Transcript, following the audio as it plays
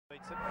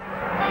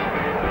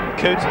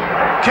Coote.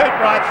 Coote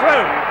right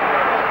through.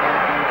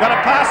 Got a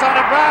pass on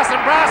to Brass,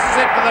 and Brass is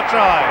in for the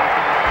try.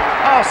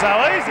 Oh, so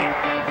easy.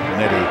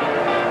 Bonetti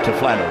to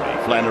Flannery.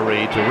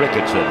 Flannery to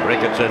Ricketson.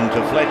 Ricketson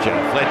to Fletcher.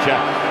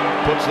 Fletcher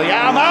puts the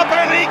arm up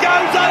and he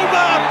goes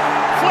over.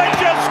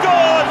 Fletcher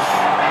scores.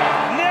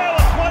 Now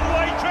it's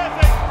one-way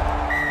traffic.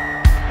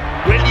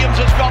 Williams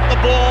has got the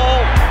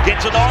ball.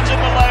 Gets it on to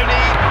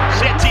Maloney.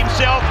 Sets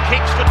himself.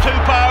 Kicks for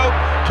Tupou.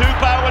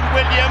 Tupou and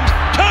Williams.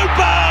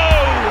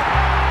 Tupou!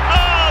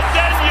 Oh,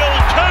 Daniel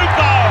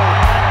Tupou!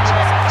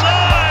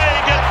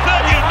 Flying at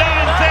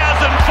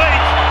 39,000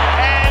 feet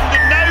and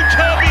no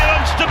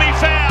turbulence to be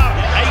found.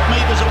 8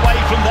 metres away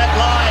from that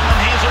line, and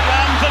here's a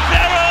run for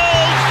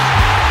Verrills.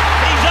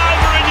 He's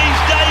over in his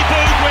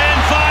debut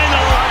grand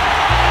final.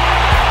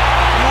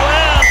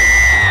 Well,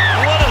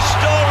 what a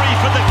story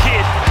for the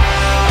kid.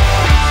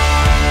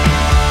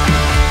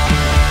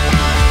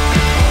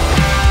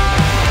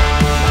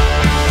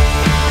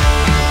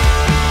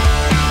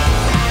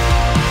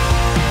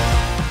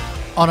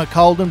 On a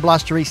cold and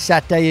blustery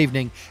Saturday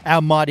evening,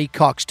 our mighty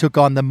Cox took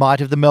on the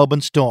might of the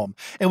Melbourne Storm.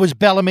 It was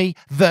Bellamy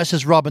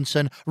versus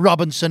Robinson,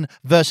 Robinson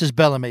versus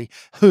Bellamy.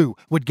 Who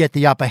would get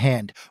the upper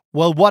hand?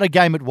 Well, what a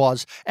game it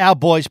was. Our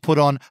boys put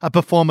on a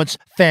performance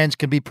fans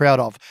can be proud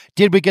of.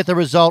 Did we get the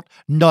result?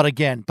 Not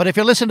again. But if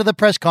you listen to the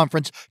press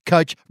conference,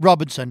 Coach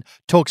Robinson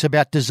talks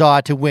about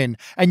desire to win.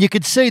 And you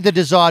could see the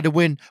desire to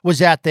win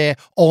was out there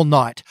all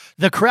night.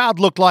 The crowd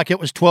looked like it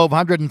was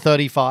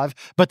 1,235,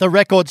 but the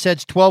record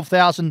says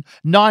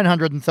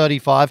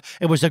 12,935.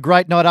 It was a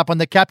great night up on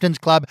the Captain's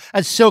Club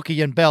as Silky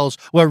and Bells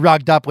were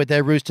rugged up with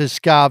their Roosters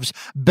scarves,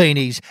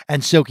 beanies,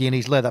 and Silky in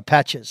his leather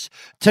patches.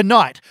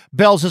 Tonight,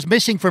 Bells is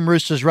missing from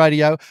Roosters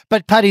Radio,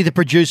 but Paddy the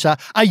producer,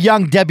 a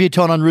young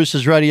debutant on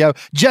Roosters Radio,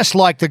 just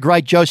like the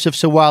great Joseph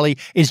Sawali,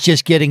 is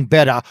just getting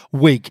better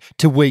week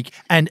to week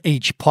and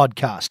each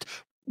podcast.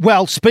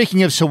 Well,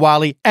 speaking of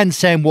Sawali and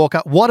Sam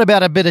Walker, what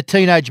about a bit of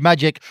teenage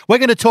magic? We're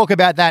going to talk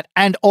about that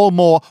and all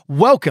more.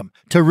 Welcome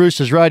to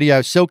Roosters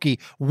Radio, Silky.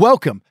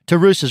 Welcome to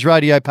Roosters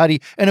Radio, Paddy.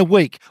 In a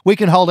week, we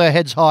can hold our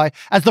heads high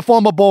as the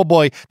former ball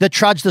boy that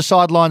trudged the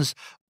sidelines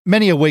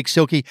many a week,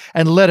 Silky,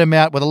 and let him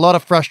out with a lot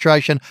of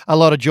frustration, a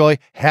lot of joy.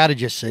 How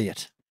did you see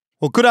it?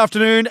 Well, good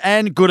afternoon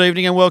and good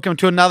evening and welcome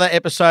to another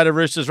episode of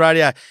Roosters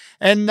Radio.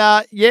 And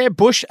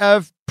Bush,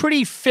 a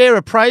pretty fair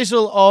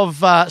appraisal of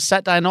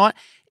Saturday night.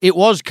 It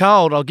was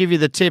cold, I'll give you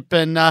the tip.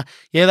 And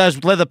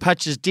those leather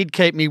patches did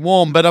keep me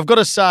warm. But I've got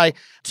to say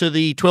to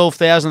the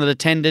 12,000 that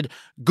attended,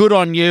 good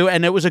on you.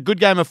 And it was a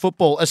good game of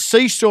football, a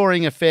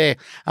seesawing affair.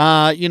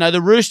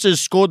 The Roosters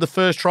scored the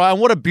first try,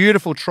 and what a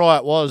beautiful try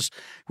it was.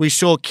 We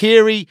saw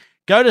Keary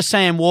go to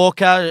Sam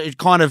Walker. It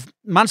kind of,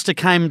 Munster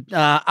came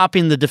up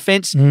in the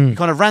defence,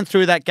 kind of ran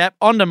through that gap,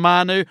 onto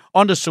Manu,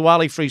 onto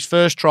Sawali for his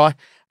first try.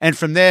 And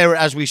from there,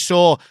 as we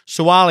saw,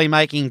 Sawali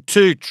making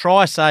 2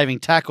 try-saving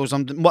tackles.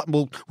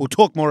 We'll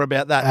talk more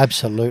about that.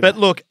 Absolutely. But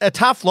look, a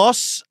tough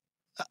loss,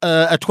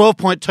 a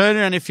 12-point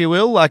turnaround, if you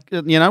will,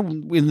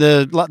 in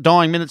the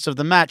dying minutes of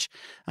the match.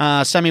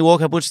 Sammy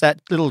Walker puts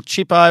that little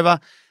chip over.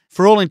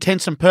 For all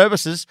intents and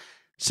purposes,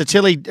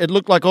 Satilli, it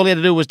looked like all he had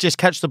to do was just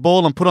catch the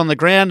ball and put on the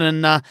ground,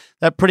 and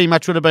that pretty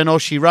much would have been all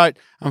she wrote.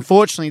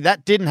 Unfortunately,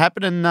 that didn't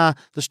happen, and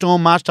the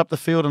Storm marched up the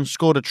field and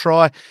scored a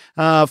try.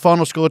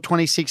 Final score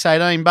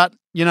 26-18. But,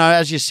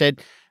 as you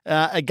said,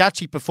 a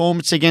gutsy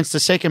performance against the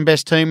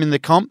second-best team in the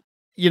comp.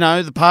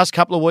 The past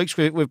couple of weeks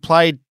we've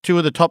played 2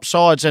 of the top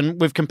sides and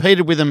we've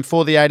competed with them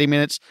for the 80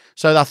 minutes.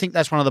 So I think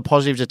that's one of the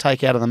positives to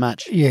take out of the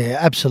match. Yeah,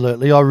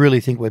 absolutely. I really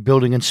think we're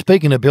building. And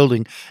speaking of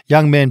building,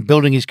 young man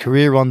building his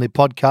career on the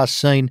podcast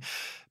scene,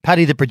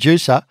 Paddy the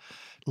producer,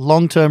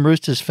 long-term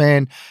Roosters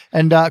fan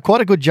and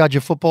quite a good judge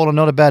of football and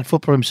not a bad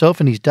footballer himself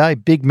in his day.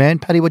 Big man.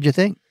 Paddy, what do you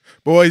think?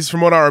 Boys,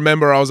 from what I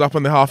remember, I was up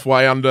on the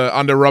halfway under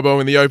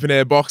Robbo in the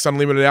open-air box,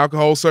 unlimited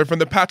alcohol. So from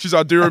the patches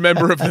I do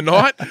remember of the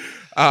night,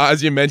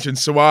 as you mentioned,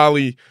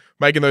 Sawali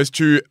making those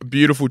 2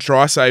 beautiful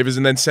try-savers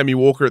and then Sammy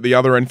Walker at the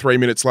other end 3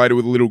 minutes later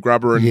with a little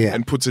grubber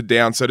and puts it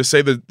down. So to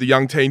see the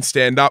young team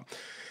stand up,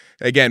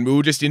 again, we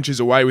were just inches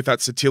away with that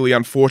Satilli.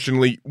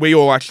 Unfortunately, we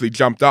all actually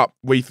jumped up.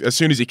 As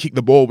soon as he kicked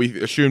the ball, we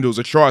assumed it was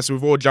a try. So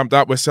we've all jumped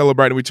up. We're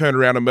celebrating. We turned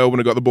around and Melbourne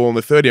and got the ball in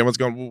the 30. Everyone's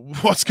going, well,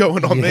 what's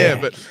going on there?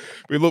 But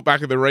we look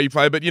back at the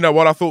replay. But you know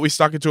what? I thought we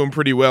stuck it to them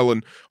pretty well.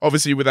 And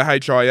obviously with the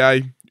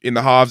HIA in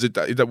the halves,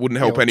 that wouldn't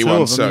help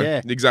anyone.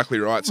 Exactly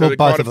right. So it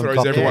kind of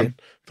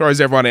throws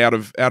everyone out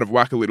of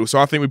whack a little. So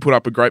I think we put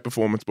up a great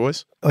performance,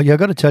 boys. Oh, yeah, I've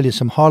got to tell you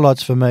some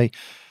highlights for me.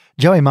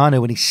 Joey Manu,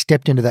 when he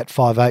stepped into that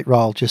 5'8"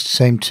 role, just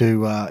seemed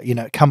to,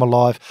 come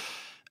alive.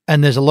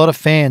 And there's a lot of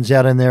fans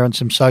out in there on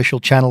some social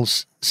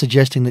channels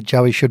suggesting that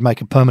Joey should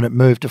make a permanent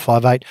move to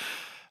 5'8".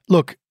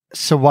 Look,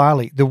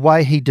 Sawali, the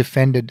way he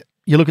defended,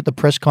 you look at the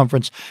press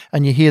conference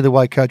and you hear the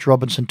way Coach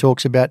Robinson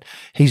talks about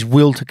his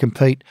will to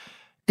compete.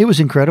 It was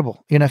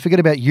incredible. Forget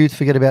about youth,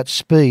 forget about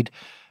speed.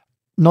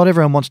 Not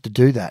everyone wants to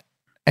do that.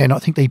 And I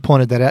think he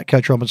pointed that out,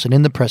 Coach Robinson,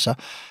 in the presser.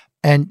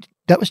 And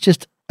that was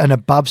just an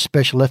above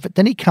special effort.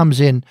 Then he comes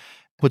in,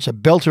 puts a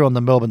belter on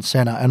the Melbourne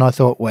centre, and I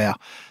thought, wow,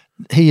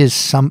 he is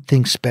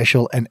something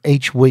special. And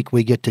each week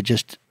we get to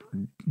just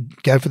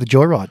go for the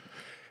joyride.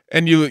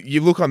 And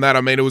you look on that,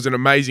 I mean, it was an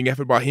amazing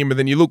effort by him. But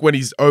then you look when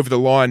he's over the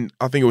line,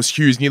 I think it was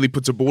Hughes nearly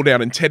puts a ball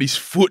down and Teddy's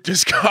foot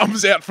just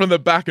comes out from the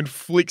back and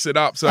flicks it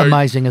up. So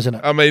Amazing, isn't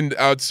it? I mean,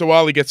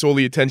 Sawali gets all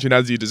the attention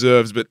as he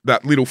deserves, but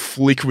that little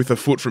flick with the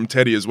foot from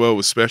Teddy as well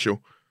was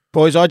special.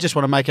 Boys, I just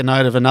want to make a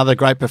note of another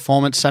great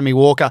performance, Sammy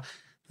Walker.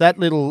 That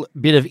little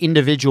bit of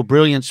individual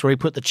brilliance where he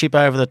put the chip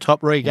over the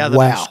top, regathered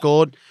and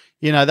scored.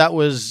 You know, that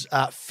was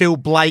Phil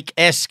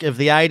Blake-esque of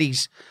the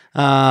 80s.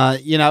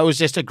 You know, it was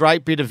just a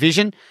great bit of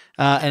vision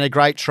and a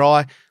great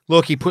try.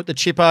 Look, he put the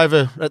chip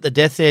over at the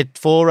death there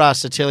for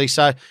Satilli.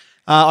 So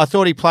I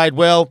thought he played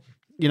well.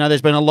 You know,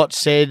 there's been a lot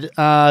said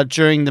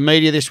during the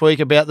media this week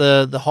about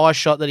the high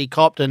shot that he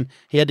copped and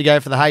he had to go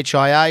for the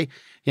HIA.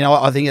 You know,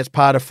 I think that's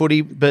part of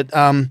footy. But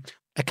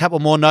a couple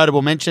more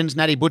notable mentions.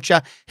 Natty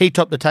Butcher, he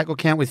topped the tackle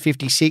count with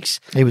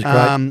 56. He was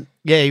great.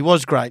 Yeah, he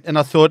was great. And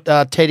I thought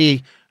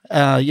Teddy,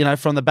 you know,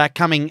 from the back,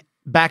 coming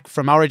back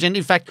from Origin.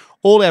 In fact,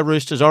 all our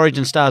Roosters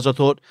Origin stars, I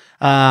thought,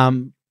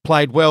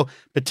 played well.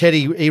 But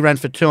Teddy, he ran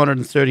for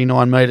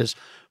 239 metres.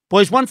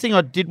 Boys, one thing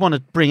I did want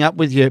to bring up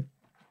with you,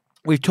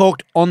 we've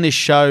talked on this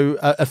show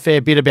a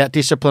fair bit about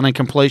discipline and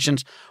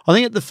completions. I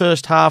think at the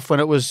first half when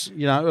it was,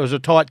 you know, it was a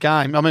tight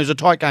game. I mean, it was a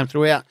tight game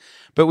throughout.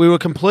 But we were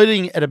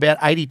completing at about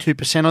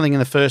 82%, I think, in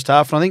the first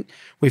half. And I think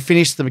we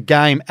finished the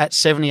game at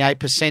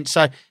 78%.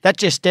 So that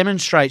just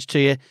demonstrates to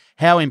you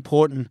how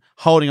important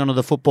holding on to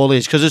the football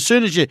is. Because as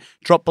soon as you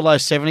drop below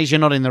 70s, you're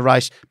not in the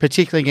race,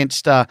 particularly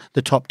against the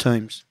top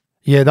teams.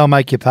 Yeah, they'll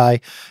make you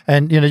pay.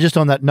 And, you know, just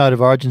on that note of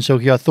Origin,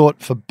 Silky, I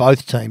thought for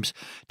both teams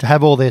to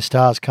have all their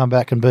stars come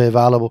back and be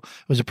available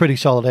was a pretty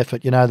solid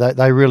effort. You know,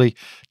 they really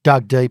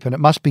dug deep, and it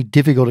must be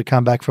difficult to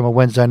come back from a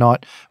Wednesday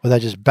night where they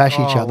just bash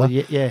each other. Well,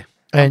 yeah.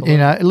 And, you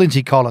know,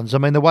 Lindsay Collins, I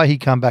mean, the way he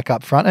come back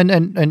up front,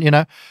 and you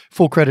know,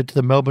 full credit to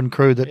the Melbourne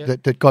crew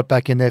that got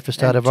back in there for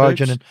start of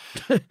Origin.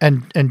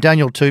 And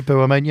Daniel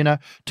Tupou, I mean, you know,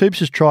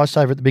 Tupou's try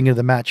saver at the beginning of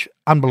the match,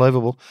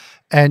 unbelievable.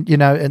 And, you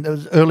know, and it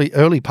was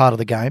early part of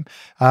the game,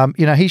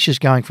 you know, he's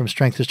just going from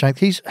strength to strength.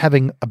 He's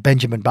having a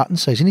Benjamin Button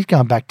season. He's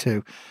going back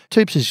to,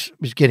 Tupou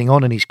is getting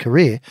on in his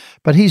career,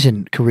 but he's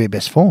in career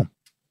best form.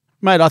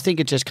 Mate, I think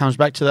it just comes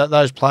back to that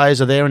those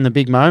players are there in the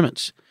big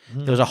moments.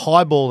 There was a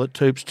high ball that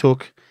Tupou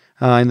took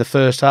in the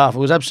first half. It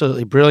was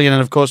absolutely brilliant.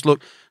 And, of course,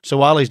 look,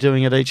 Sawali's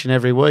doing it each and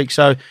every week.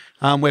 So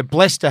we're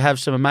blessed to have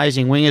some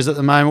amazing wingers at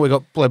the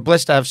moment. We're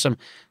blessed to have some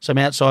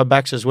outside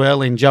backs as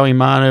well in Joey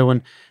Manu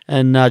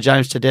and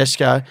James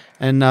Tedesco.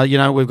 And, you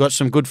know, we've got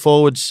some good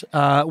forwards,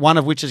 one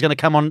of which is going to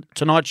come on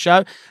tonight's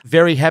show.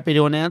 Very happy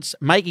to announce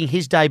making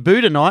his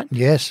debut tonight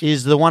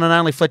is the one and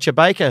only Fletcher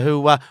Baker,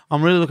 who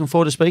I'm really looking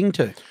forward to speaking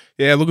to.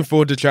 Yeah, looking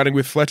forward to chatting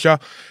with Fletcher.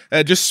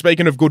 Just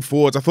speaking of good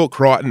forwards, I thought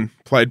Crichton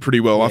played pretty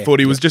well. I thought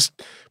he was just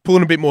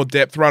pulling a bit more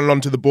depth, running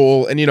onto the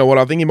ball. And you know what?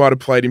 I think he might have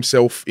played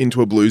himself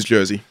into a Blues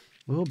jersey.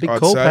 Well, big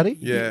call, Paddy.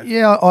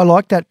 Yeah, I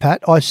like that,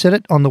 Pat. I said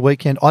it on the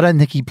weekend. I don't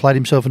think he played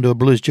himself into a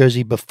Blues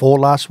jersey before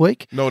last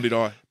week. Nor did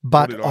I.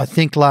 But I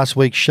think last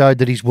week showed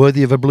that he's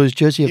worthy of a Blues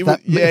jersey, if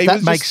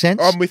that makes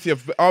sense. I'm with you.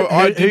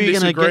 I didn't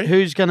disagree.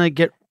 Who's going to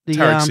get the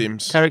Tarek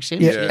Sims? Tarek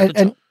Sims.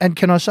 Yeah, and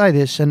can I say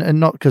this, and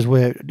not because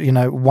we're, you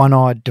know,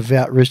 one-eyed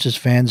devout Roosters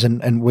fans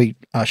and we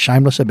are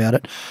shameless about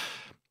it.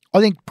 I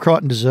think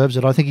Crichton deserves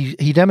it. I think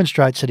he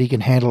demonstrates that he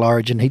can handle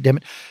Origin.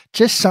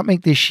 Just something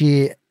this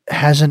year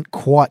hasn't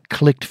quite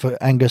clicked for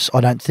Angus,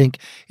 I don't think,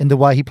 in the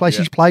way he plays.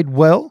 He's played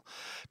well,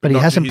 but he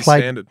hasn't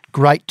played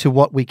great to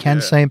what we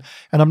can see him.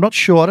 And I'm not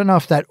sure, I don't know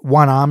if that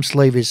one arm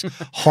sleeve is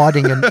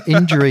hiding an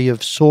injury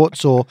of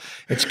sorts or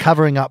it's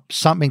covering up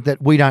something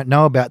that we don't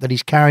know about that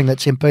he's carrying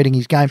that's impeding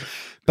his game.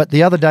 But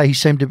the other day he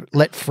seemed to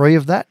let free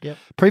of that. Yep.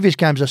 Previous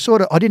games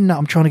I didn't know,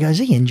 I'm trying to go, is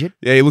he injured?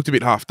 Yeah, he looked a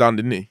bit half done,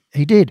 didn't he?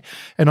 He did.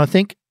 And I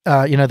think,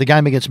 you know, the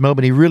game against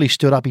Melbourne, he really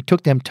stood up. He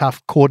took them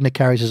tough corner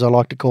carries, as I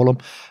like to call them,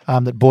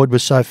 that Boyd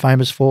was so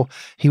famous for.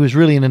 He was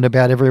really in and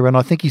about everywhere, and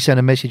I think he sent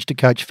a message to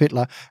Coach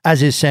Fittler,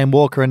 as is Sam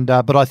Walker.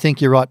 But I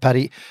think you're right,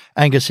 Paddy.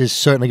 Angus is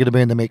certainly going to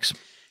be in the mix.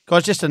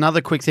 Guys, just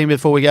another quick thing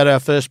before we go to our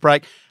first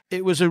break.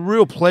 It was a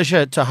real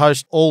pleasure to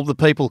host all the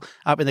people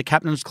up in the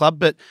Captain's Club,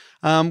 but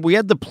we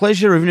had the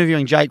pleasure of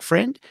interviewing Jake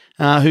Friend,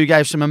 who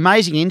gave some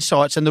amazing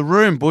insights. And the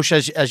room, Bush,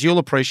 as you'll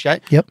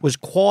appreciate, was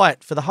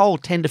quiet for the whole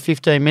 10 to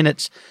 15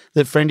 minutes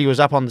that Friendy was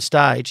up on the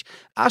stage.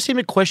 Asked him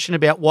a question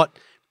about what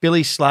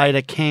Billy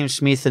Slater, Cam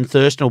Smith and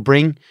Thurston will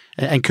bring,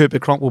 and Cooper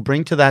Cronk will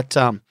bring to that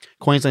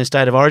Queensland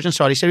State of Origin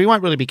side. He said we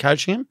won't really be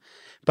coaching him,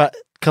 but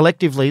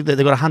collectively they've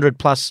got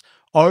 100-plus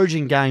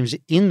Origin games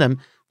in them.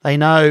 They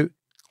know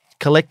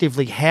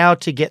collectively how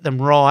to get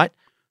them right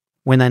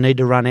when they need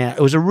to run out.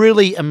 It was a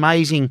really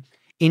amazing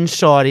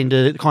insight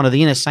into kind of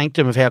the inner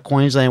sanctum of how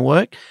Queensland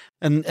work.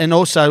 And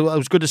also it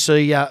was good to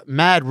see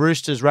Mad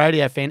Roosters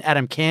radio fan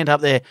Adam Cant up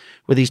there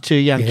with his two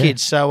young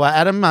kids. So,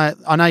 Adam,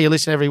 I know you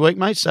listen every week,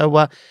 mate,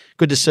 so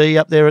good to see you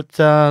up there at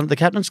the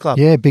Captain's Club.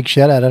 Yeah, big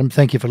shout out, Adam.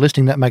 Thank you for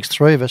listening. That makes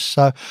three of us,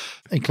 so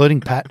including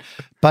Pat.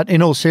 But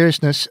in all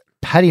seriousness,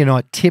 Paddy and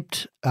I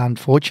tipped,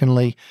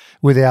 unfortunately,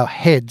 with our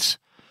heads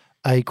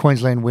a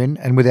Queensland win,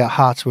 and with our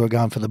hearts we were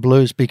going for the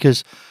Blues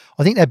because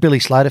I think that Billy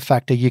Slater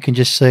factor, you can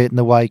just see it in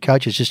the way he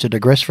coaches, just to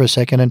digress for a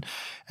second.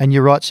 And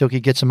you're right, Silky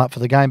gets them up for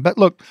the game. But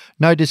look,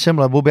 no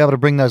dissimilar. We'll be able to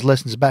bring those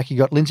lessons back. You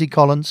got Lindsay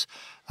Collins,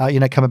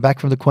 coming back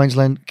from the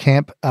Queensland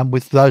camp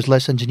with those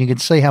lessons, and you can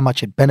see how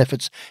much it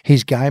benefits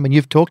his game. And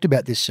you've talked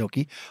about this,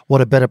 Silky,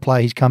 what a better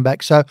player he's come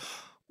back. So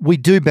we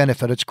do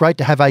benefit. It's great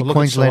to have a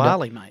Queenslander. Look at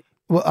Suwali, mate.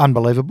 Well,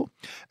 unbelievable.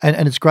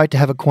 And it's great to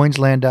have a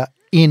Queenslander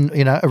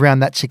around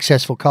that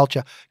successful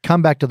culture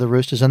come back to the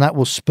Roosters, and that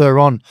will spur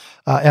on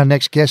our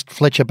next guest,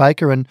 Fletcher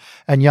Baker and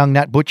young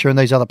Nat Butcher and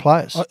these other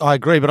players. I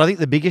agree, but I think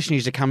the biggest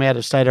news to come out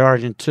of State of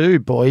Origin too,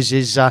 boys,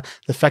 is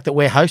the fact that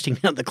we're hosting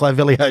at the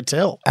Clovelly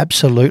Hotel.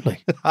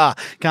 Absolutely.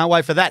 Can't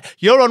wait for that.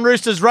 You're on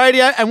Roosters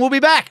Radio, and we'll be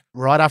back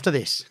right after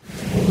this.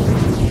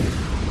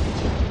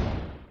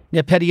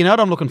 Now, Paddy, you know what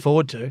I'm looking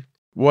forward to?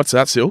 What's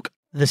that, Silk?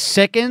 The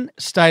second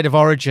State of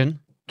Origin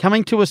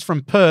coming to us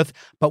from Perth,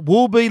 but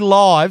we'll be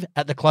live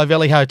at the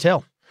Clovelly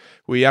Hotel.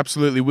 We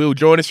absolutely will.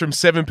 Join us from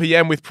 7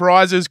 p.m. with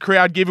prizes,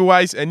 crowd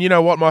giveaways, and you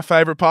know what my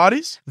favourite part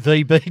is?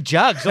 VB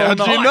Jugs all How'd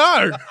night. you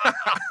know?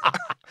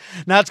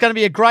 No, it's going to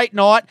be a great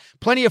night.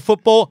 Plenty of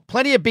football,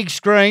 plenty of big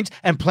screens,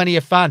 and plenty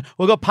of fun.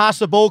 We've got pass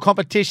the ball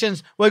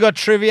competitions, we've got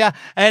trivia,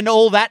 and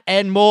all that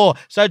and more.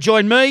 So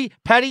join me,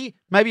 Paddy,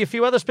 maybe a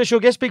few other special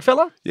guests, big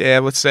fella. Yeah,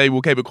 let's see.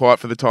 We'll keep it quiet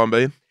for the time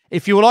being.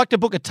 If you would like to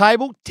book a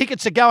table,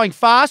 tickets are going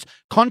fast.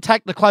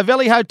 Contact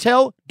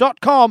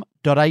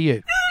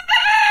theclovellyhotel.com.au.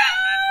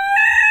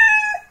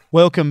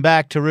 Welcome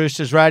back to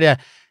Roosters Radio.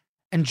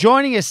 And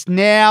joining us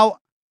now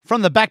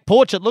from the back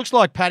porch, it looks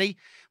like, Paddy,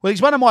 well,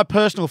 he's one of my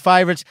personal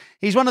favourites.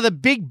 He's one of the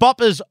big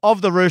boppers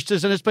of the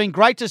Roosters, and it's been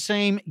great to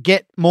see him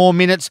get more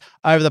minutes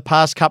over the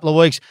past couple of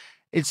weeks.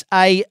 It's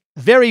a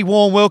very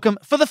warm welcome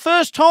for the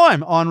first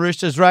time on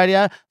Roosters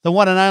Radio, the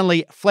one and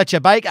only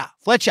Fletcher Baker.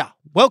 Fletcher,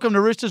 welcome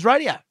to Roosters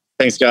Radio.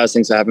 Thanks, guys.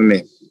 Thanks for having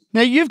me.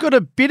 Now, you've got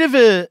a bit of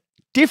a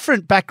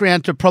different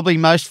background to probably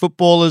most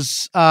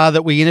footballers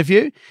that we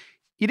interview.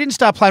 You didn't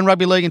start playing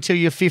rugby league until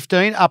you were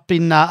 15 up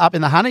in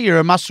the Hunter. You're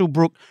a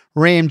Muswellbrook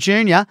Ram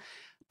Junior.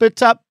 But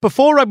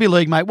before rugby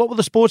league, mate, what were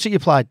the sports that you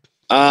played?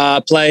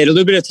 Played a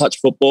little bit of touch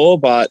football,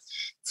 but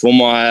for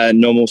my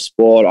normal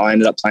sport, I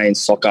ended up playing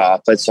soccer. I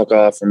played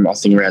soccer from, I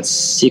think, around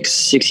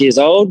six years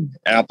old,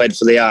 and I played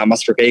for the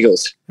Muswellbrook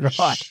Eagles.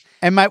 Right.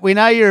 And, mate, we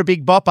know you're a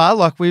big bopper.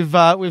 Like,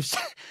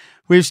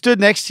 we've stood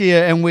next to you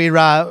and we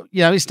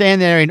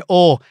stand there in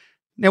awe.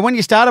 Now, when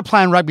you started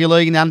playing rugby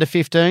league in the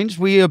under-15s,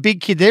 were you a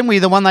big kid then? Were you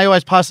the one they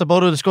always passed the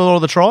ball to score all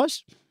the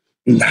tries?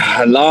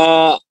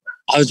 Nah,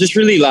 I was just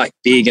really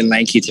big and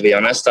lanky, to be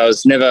honest. It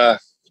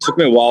took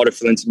me a while to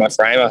fill into my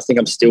frame. I think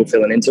I'm still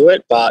filling into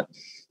it. But,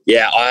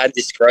 yeah, I had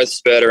this growth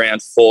spurt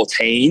around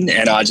 14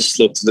 and I just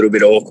looked a little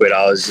bit awkward.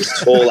 I was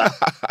just taller.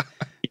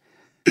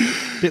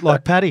 Bit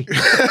like Paddy.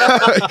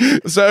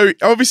 So,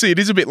 obviously, it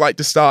is a bit late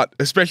to start,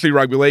 especially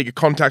rugby league, a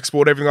contact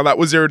sport, everything like that.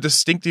 Was there a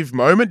distinctive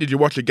moment? Did you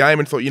watch a game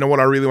and thought, you know what,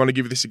 I really want to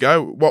give this a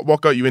go?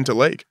 What got you into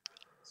league?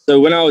 So,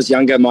 when I was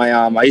younger,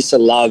 I used to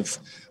love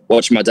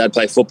watching my dad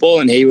play football,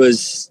 and he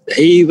was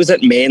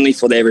at Manly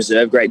for their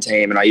reserve grade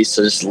team, and I used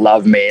to just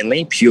love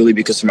Manly purely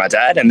because of my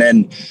dad. And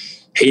then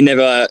he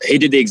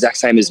did the exact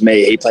same as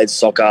me. He played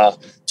soccer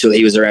till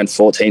he was around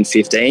 14,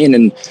 15,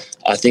 and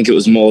I think it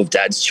was more of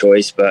Dad's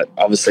choice, but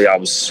obviously I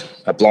was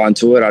blind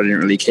to it. I didn't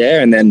really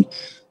care. And then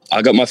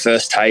I got my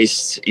first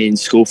taste in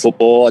school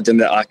football. I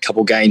did a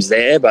couple games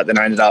there, but then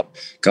I ended up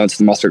going to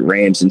the Muswellbrook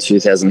Rams in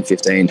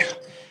 2015.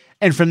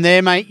 And from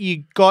there, mate,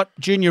 you got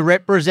junior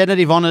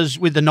representative honours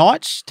with the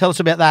Knights. Tell us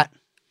about that.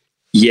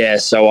 Yeah,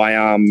 so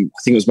I think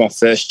it was my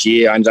first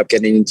year. I ended up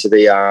getting into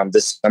the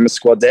summer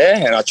squad there,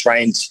 and I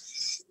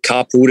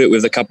carpooled it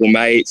with a couple of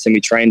mates, and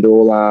we trained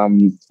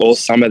all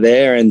summer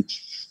there, and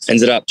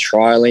ended up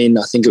trialling,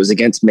 I think it was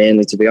against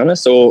Manly, to be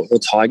honest, or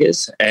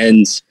Tigers.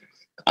 And,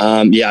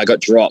 I got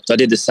dropped. I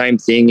did the same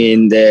thing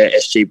in the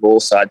SG ball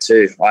side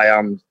too.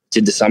 I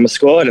did the summer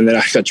squad, and then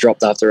I got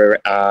dropped after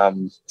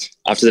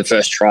the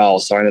first trial.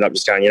 So I ended up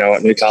just going, you know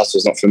what,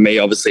 Newcastle's not for me,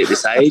 obviously, at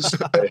this age. So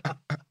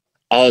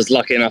I was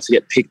lucky enough to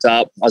get picked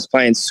up. I was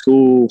playing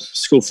school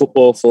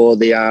football for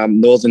the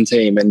Northern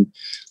team, and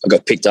I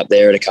got picked up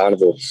there at a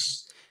carnival.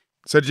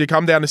 So did you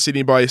come down to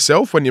Sydney by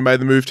yourself when you made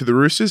the move to the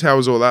Roosters? How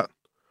was all that?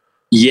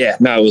 Yeah,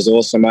 no, it was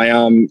awesome. I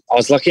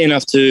was lucky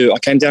enough I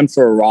came down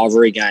for a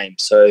rivalry game.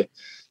 So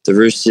the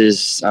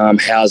Roosters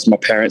housed my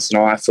parents and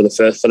I for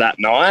that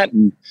night,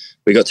 and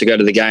we got to go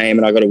to the game,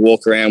 and I got to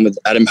walk around with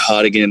Adam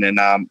Hartigan and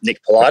Nick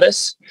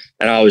Politis,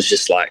 and I was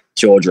just like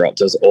jaw dropped.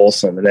 It was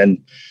awesome. And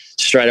then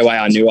straight away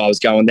I knew I was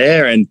going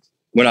there. And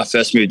when I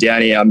first moved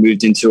down here, I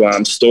moved into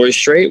Story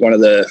Street, one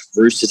of the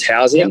Roosters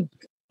housing.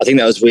 I think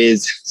that was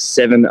with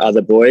 7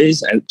 other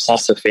boys and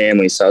plus a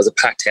family. So it was a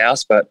packed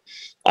house, but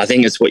I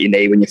think it's what you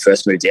need when you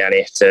first move down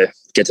here to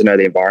get to know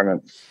the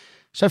environment.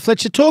 So,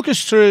 Fletcher, talk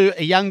us through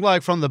a young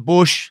bloke from the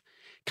bush,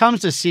 comes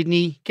to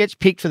Sydney, gets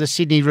picked for the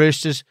Sydney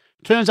Roosters,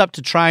 turns up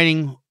to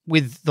training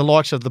with the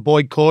likes of the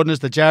Boyd Cordners,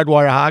 the Jared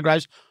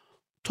Warrior-Hargraves.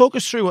 Talk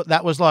us through what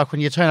that was like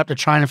when you turn up to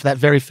training for that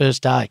very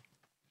first day.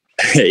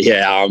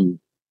 Yeah, I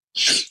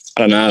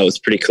don't know. It was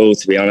pretty cool,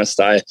 to be honest.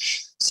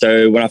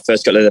 So when I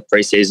first got to the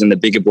preseason, the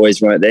bigger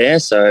boys weren't there.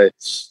 So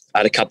I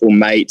had a couple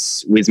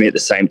mates with me at the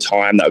same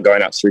time that were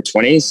going up through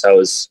 20s.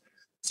 So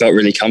felt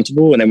really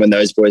comfortable. And then when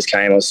those boys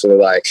came, I was sort of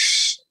like,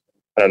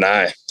 I don't know,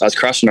 I was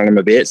crushing on them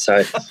a bit.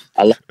 So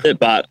I loved it.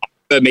 But I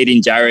remember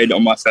meeting Jared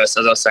on my first,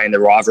 as I was saying, the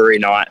rivalry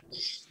night.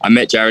 I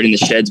met Jared in the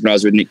sheds when I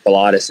was with Nick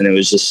Politis, and it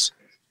was just,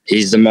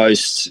 he's the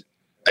most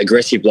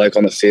aggressive bloke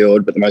on the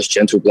field, but the most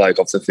gentle bloke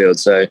off the field.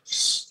 So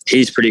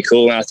he's pretty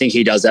cool. And I think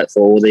he does that for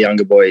all the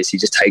younger boys. He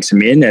just takes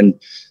them in. And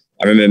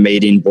I remember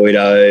meeting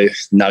Boydo,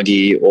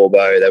 Nuggy,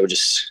 Orbo. They were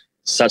just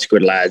such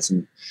good lads.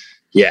 And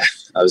yeah,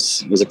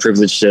 it was a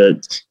privilege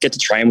to get to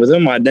train with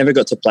them. I never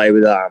got to play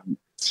with Orbo,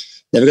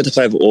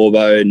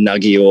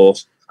 Nuggy, or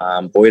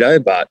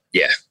Boydo, but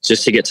yeah,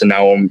 just to get to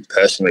know them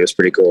personally was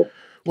pretty cool.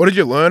 What did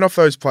you learn off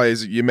those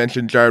players? You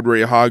mentioned Jared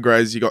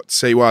Ria-Hargraves, you got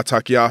Siwa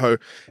Takiaho,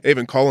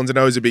 even Collins. I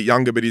know he's a bit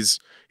younger, but he's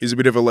a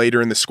bit of a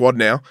leader in the squad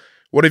now.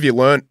 What have you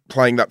learnt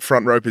playing that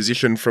front row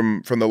position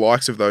from the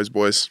likes of those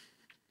boys?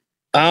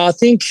 I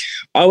think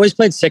I always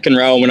played second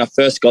row. When I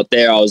first got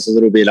there, I was a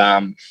little bit,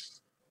 I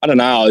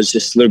was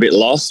just a little bit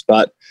lost,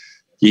 but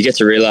you get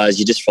to realise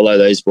you just follow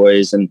those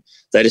boys and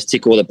they just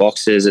tick all the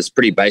boxes. It's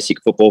pretty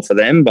basic football for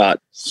them, but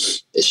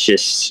it's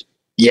just,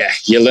 yeah,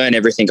 you learn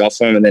everything off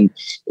them, and then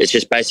it's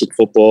just basic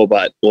football,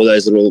 but all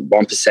those little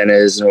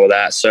 1%ers and all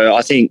that. So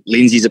I think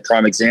Lindsay's a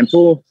prime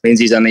example.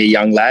 Lindsay's only a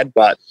young lad,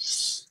 but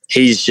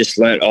he's just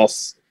learnt off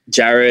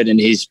Jared, and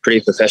he's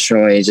pretty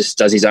professional, and he just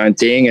does his own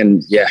thing,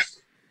 and yeah.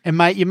 And,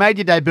 mate, you made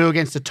your debut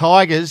against the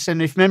Tigers,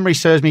 and if memory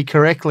serves me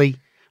correctly,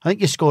 I think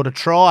you scored a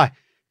try.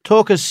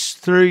 Talk us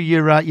through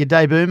your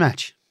debut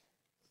match.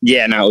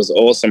 Yeah, no, it was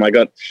awesome.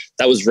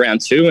 That was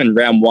round 2, and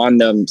round 1,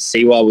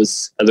 Siwa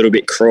was a little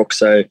bit crook,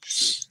 so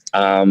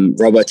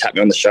Robbo tapped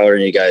me on the shoulder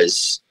and he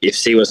goes, if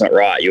Siwa's not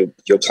right,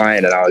 you're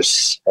playing. And I was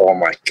just, oh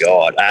my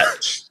God,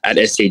 at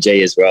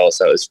SCG as well.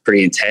 So it was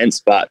pretty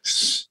intense. But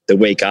the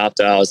week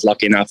after, I was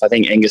lucky enough, I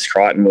think Angus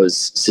Crichton was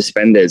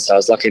suspended. So I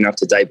was lucky enough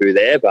to debut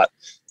there. But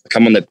I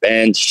come on the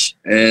bench,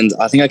 and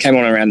I think I came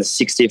on around the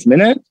 60th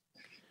minute.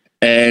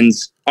 And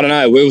I don't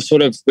know,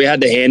 we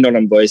had the hand on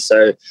them, boys.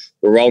 So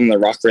we're rolling the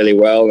ruck really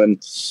well.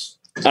 And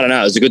I don't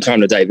know, it was a good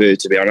time to debut,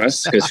 to be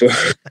honest, because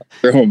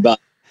but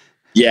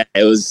yeah,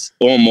 it was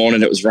all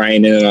morning. It was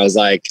raining, and I was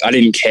like, I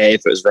didn't care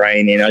if it was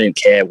raining. I didn't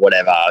care,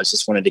 whatever. I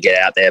just wanted to get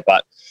out there.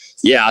 But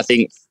yeah, I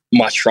think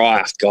my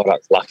try, God, I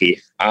was lucky.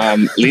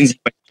 Lindsay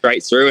went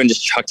straight through and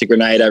just chucked a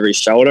grenade over his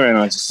shoulder, and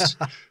I just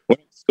when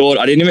I scored,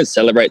 I didn't even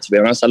celebrate, to be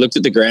honest. I looked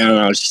at the ground and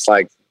I was just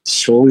like,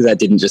 surely that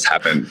didn't just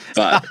happen.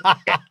 But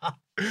yeah.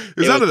 It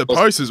was under the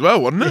post as well,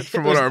 wasn't it?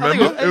 From what I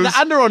remember, it was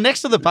under or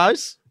next to the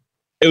post.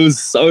 It was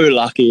so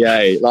lucky,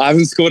 eh? Like, I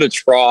haven't scored a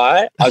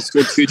try. I've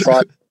scored 2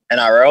 tries.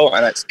 NRL,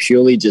 and it's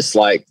purely just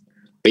like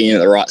being at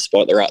the right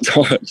spot at the right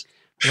time. Well,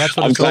 that's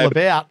what it's all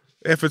about.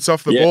 Efforts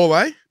off the ball,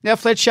 eh? Now,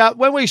 Fletcher,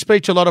 when we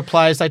speak to a lot of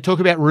players, they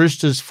talk about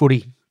Roosters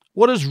footy.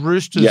 What does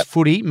Roosters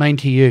footy mean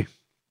to you?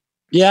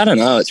 Yeah, I don't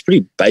know. It's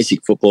pretty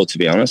basic football, to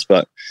be honest,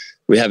 but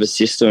we have a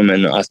system,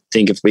 and I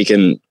think if we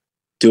can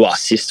do our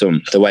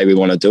system the way we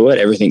want to do it,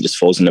 everything just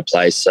falls into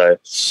place. So,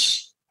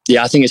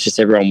 yeah, I think it's just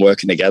everyone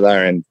working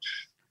together, and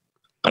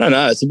I don't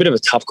know. It's a bit of a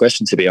tough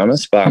question, to be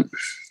honest, but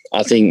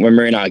I think when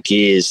we're in our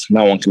gears,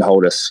 no one can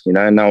hold us,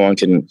 no one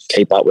can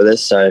keep up with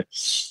us. So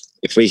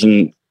if we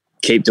can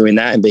keep doing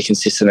that and be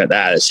consistent at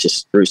that, it's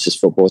just Roosters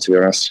football, to be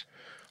honest.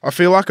 I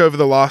feel like over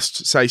the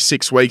last, say,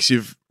 6 weeks,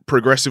 you've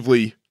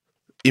progressively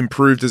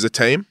improved as a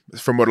team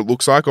from what it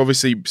looks like.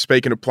 Obviously,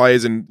 speaking of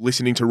players and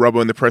listening to Robbo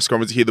in the press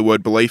conference, you hear the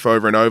word belief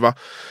over and over.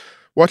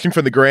 Watching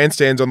from the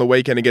grandstands on the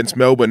weekend against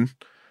Melbourne,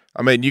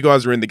 I mean, you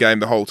guys were in the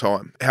game the whole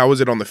time. How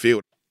was it on the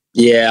field?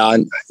 Yeah,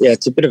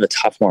 it's a bit of a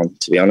tough one,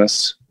 to be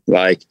honest.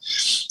 Like,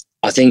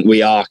 I think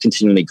we are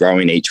continually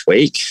growing each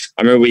week.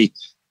 I remember we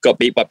got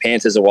beat by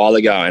Panthers a while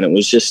ago, and it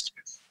was just,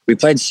 we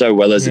played so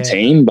well as a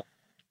team, but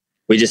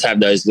we just have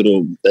those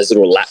little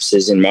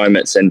lapses in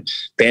moments. And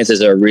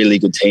Panthers are a really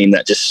good team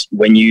that just,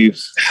 when you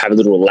have a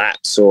little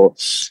lapse or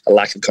a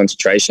lack of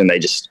concentration, they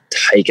just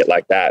take it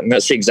like that. And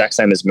that's the exact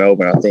same as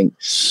Melbourne. I think,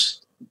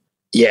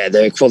 yeah,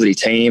 they're a quality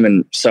team,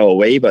 and so are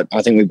we, but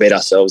I think we beat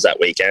ourselves that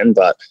weekend.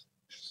 But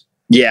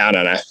yeah, I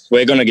don't know.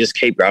 We're going to just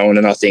keep growing,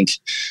 and I think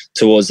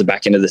towards the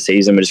back end of the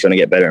season, we're just going to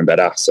get better and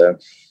better. So,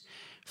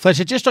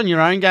 Fletcher, just on your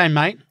own game,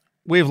 mate,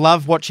 we've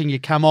loved watching you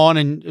come on,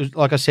 and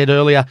like I said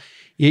earlier,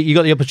 you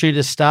got the opportunity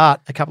to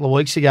start a couple of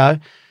weeks ago.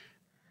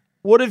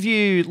 What have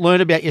you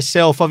learned about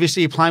yourself?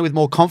 Obviously, you're playing with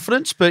more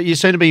confidence, but you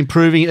seem to be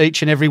improving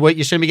each and every week.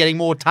 You seem to be getting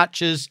more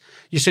touches.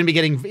 You seem to be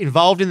getting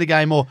involved in the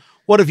game more.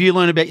 What have you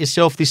learned about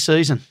yourself this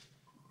season?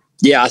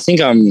 Yeah, I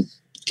think I'm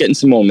getting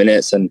some more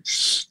minutes and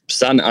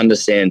starting to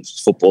understand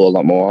football a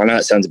lot more. I know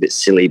it sounds a bit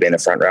silly being a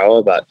front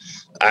rower, but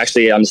I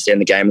actually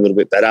understand the game a little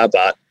bit better.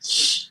 But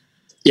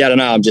yeah, I don't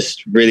know. I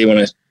just really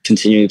want to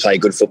continue to play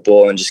good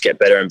football and just get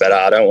better and better.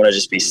 I don't want to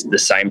just be the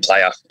same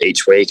player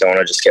each week. I want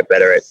to just get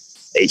better at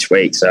each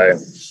week. So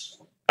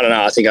I don't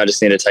know. I think I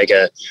just need to take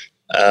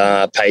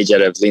a page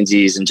out of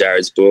Lindsay's and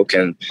Jared's book,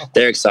 and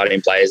they're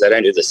exciting players. They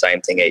don't do the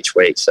same thing each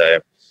week. So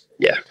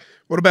yeah.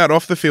 What about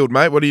off the field,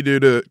 mate? What do you do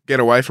to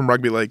get away from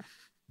rugby league?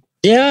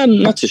 Yeah,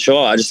 I'm not too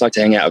sure. I just like to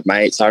hang out with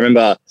mates. I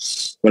remember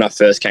when I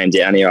first came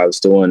down here, I was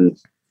doing,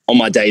 on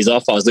my days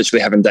off, I was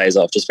literally having days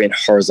off, just being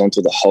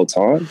horizontal the whole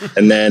time.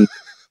 And then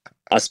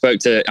I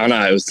spoke to, I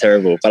know it was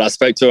terrible, but I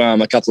spoke to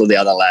a couple of the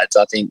other lads,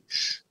 I think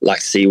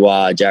like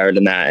Siwa, Jared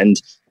and that. And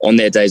on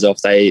their days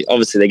off, they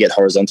get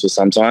horizontal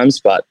sometimes,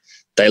 but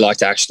they like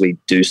to actually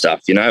do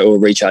stuff, or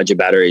recharge your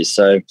batteries.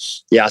 So,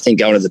 yeah, I think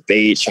going to the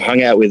beach, I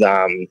hung out with,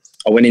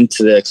 I went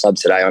into the club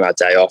today on our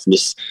day off and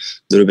just a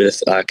little bit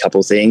of a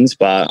couple of things,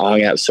 but I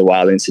hung out with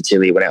Sawali and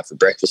Satili, went out for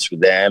breakfast with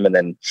them and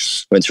then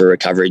went to a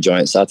recovery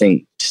joint. So I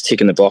think just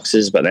ticking the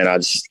boxes, but then I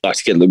just like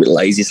to get a little bit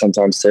lazy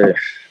sometimes too.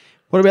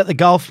 What about the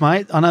golf,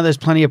 mate? I know there's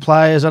plenty of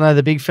players. I know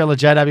the big fella,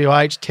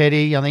 JWH,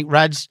 Teddy, I think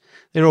Rads,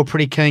 they're all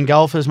pretty keen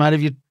golfers, mate.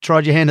 Have you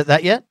tried your hand at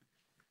that yet?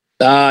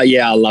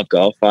 Yeah, I love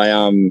golf. I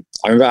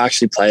remember I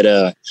actually played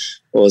I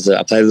played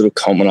a little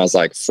comp when I was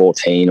like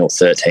 14 or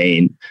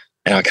 13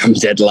 and I come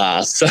dead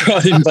last. So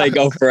I didn't play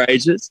golf for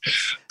ages.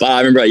 But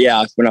I remember,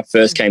 when I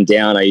first came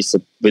down, I used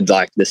to, with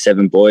like the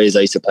 7 boys,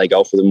 I used to play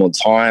golf with them all the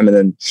time. And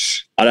then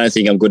I don't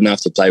think I'm good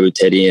enough to play with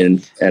Teddy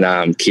and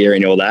Kieran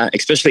and all that,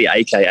 especially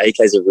AK.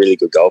 AK's a really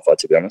good golfer,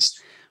 to be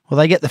honest. Well,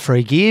 they get the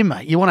free gear,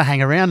 mate. You want to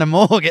hang around them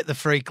more, get the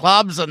free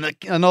clubs and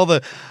all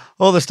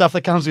the stuff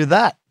that comes with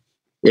that.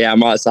 Yeah, I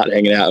might start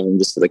hanging out with them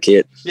just for the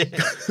kit. Yeah.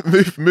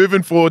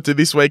 Moving forward to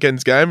this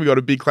weekend's game, we got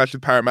a big clash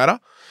with Parramatta.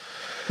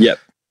 Yep.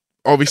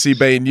 Obviously,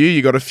 being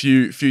you got a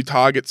few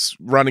targets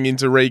running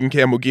into Regan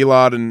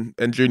Campbell-Gillard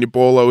and Junior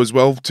Borlo as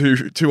well,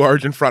 two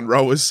Origin front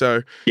rowers.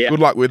 So good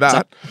luck with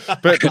that.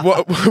 But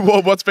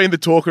what's been the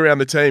talk around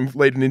the team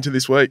leading into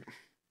this week?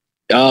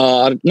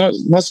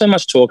 Not so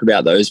much talk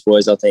about those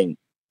boys. I think,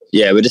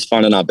 we're just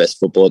finding our best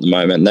football at the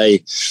moment.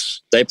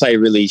 They play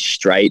really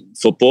straight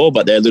football,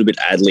 but they're a little bit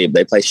ad-lib.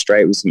 They play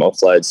straight with some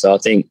offloads. So I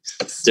think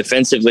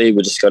defensively,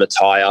 we just got to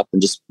tie up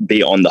and just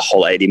be on the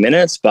whole 80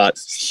 minutes. But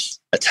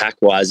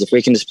attack-wise, if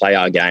we can just play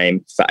our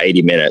game for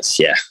 80 minutes,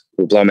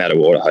 we'll blow them out of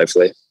water,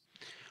 hopefully.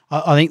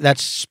 I think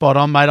that's spot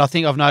on, mate. I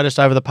think I've noticed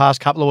over the past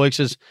couple of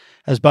weeks,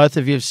 as both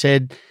of you have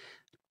said,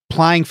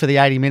 playing for the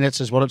 80 minutes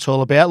is what it's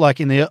all about. Like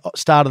in the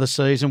start of the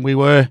season, we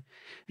were,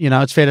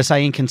 it's fair to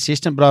say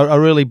inconsistent, but I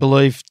really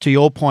believe, to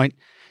your point,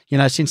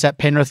 since that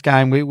Penrith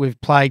game,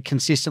 we've played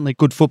consistently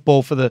good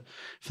football for the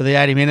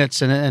 80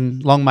 minutes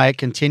and long may it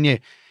continue.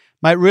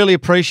 Mate, really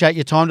appreciate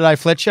your time today,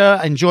 Fletcher.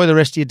 Enjoy the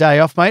rest of your day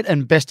off, mate,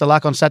 and best of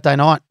luck on Saturday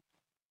night.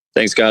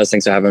 Thanks, guys.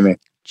 Thanks for having me.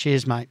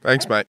 Cheers, mate.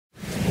 Thanks, mate.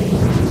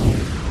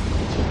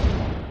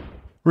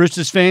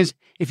 Roosters fans,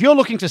 if you're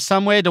looking for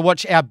somewhere to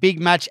watch our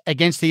big match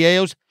against the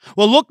Eels,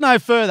 well, look no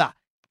further.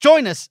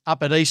 Join us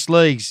up at East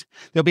Leagues.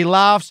 There'll be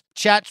laughs,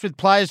 chats with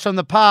players from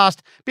the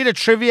past, bit of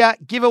trivia,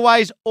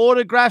 giveaways,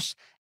 autographs,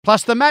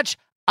 plus the match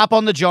up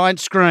on the giant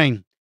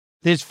screen.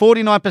 There's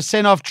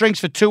 49% off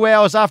drinks for 2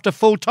 hours after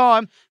full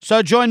time,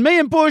 so join me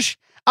and Bush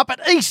up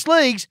at East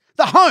Leagues,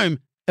 the home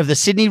of the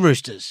Sydney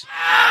Roosters.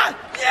 Are you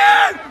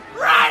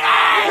ready?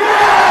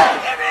 Yeah!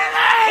 Give me an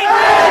A!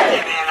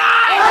 Give me an A!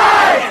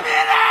 Give me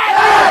an A!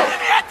 Give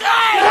me a D!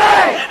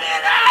 Give me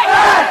an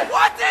A!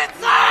 What's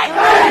inside?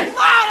 Louder!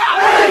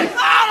 Louder!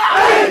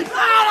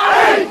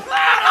 Louder!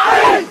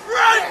 Louder!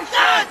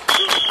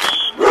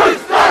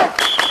 Roosters!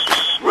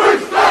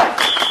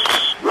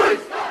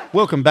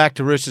 Welcome back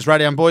to Roosters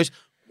Radio, and boys,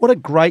 what a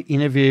great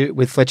interview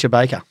with Fletcher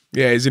Baker.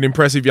 Yeah, he's an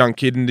impressive young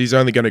kid and he's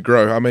only going to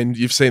grow. I mean,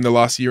 you've seen the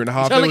last year and a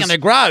half. He's only going to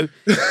grow.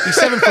 He's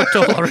 7 foot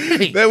tall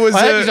already. There was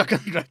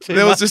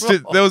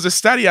there was a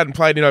stat he hadn't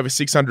played in over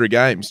 600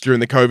 games during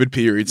the COVID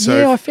period. So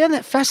yeah, I found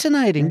that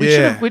fascinating.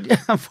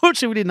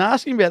 Unfortunately, we didn't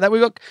ask him about that.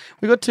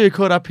 We got too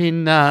caught up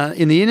in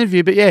the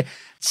interview, but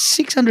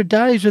 600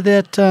 days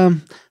without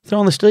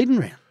throwing the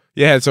Steeden round.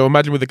 Yeah, so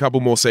imagine with a couple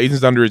more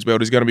seasons under his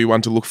belt, he's going to be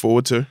one to look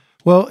forward to.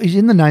 Well, he's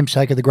in the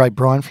namesake of the great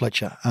Brian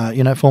Fletcher,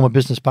 former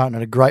business partner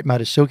and a great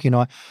mate of Silky and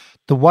I.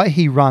 The way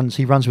he runs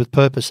with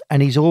purpose,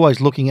 and he's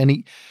always looking,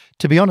 and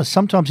to be honest,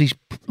 sometimes he's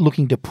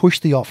looking to push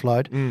the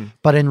offload,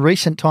 but in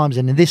recent times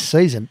and in this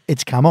season,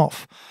 it's come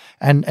off.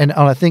 And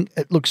I think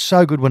it looks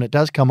so good when it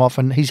does come off,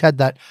 and he's had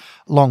that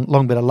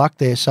long bit of luck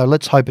there. So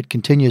let's hope it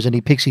continues and he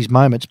picks his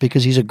moments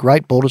because he's a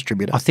great ball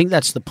distributor. I think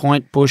that's the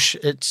point, Bush.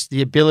 It's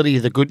the ability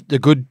of the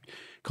good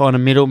kind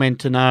of middlemen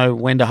to know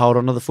when to hold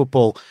on to the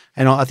football.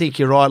 And I think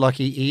you're right, like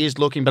he is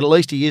looking, but at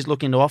least he is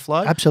looking to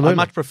offload. Absolutely. I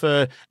much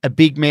prefer a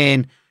big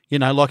man,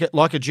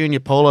 like a Junior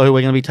Paulo who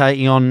we're going to be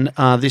taking on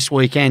this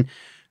weekend,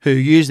 who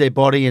use their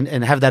body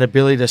and have that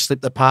ability to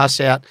slip the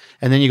pass out.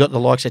 And then you've got the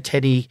likes of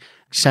Teddy,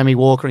 Sammy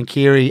Walker and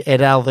Kiri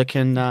et al. That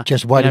can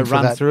just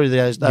run through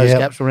those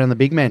gaps around the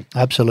big man.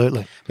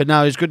 Absolutely. But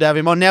no, it's good to have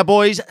him on. Now,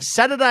 boys,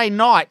 Saturday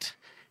night,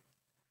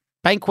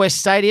 Bankwest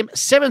Stadium,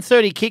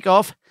 7:30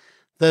 kickoff.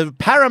 The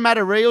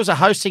Parramatta Reels are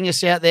hosting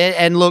us out there.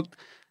 And look,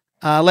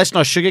 let's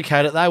not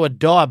sugarcoat it. They were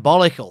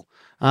diabolical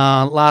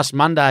last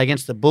Monday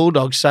against the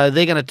Bulldogs. So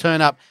they're going to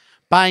turn up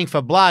baying for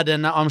blood.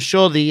 And I'm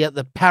sure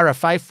the Para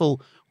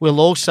faithful will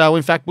also.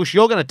 In fact, Bush,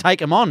 you're going to take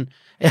them on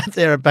out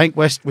there at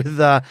Bankwest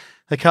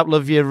with a couple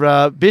of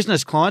your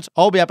business clients.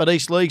 I'll be up at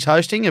East Leagues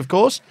hosting, of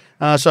course.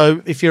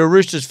 So if you're a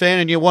Roosters fan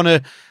and you want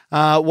to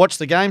watch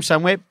the game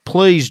somewhere,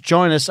 please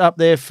join us up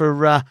there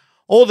for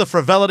all the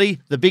frivolity,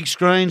 the big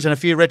screens, and a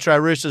few retro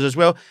Roosters as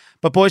well.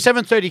 But boys,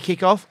 7:30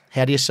 kickoff.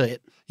 How do you see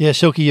it? Yeah,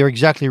 Silky, you're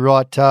exactly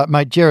right.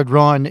 Mate, Jared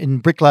Ryan in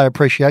Bricklayer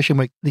Appreciation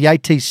Week, the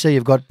ATC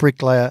have got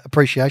Bricklayer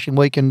Appreciation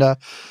Week, and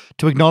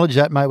to acknowledge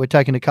that, mate, we're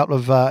taking a couple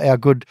of our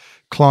good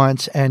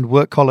clients and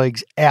work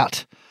colleagues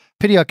out.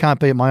 Pity I can't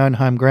be at my own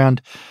home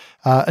ground,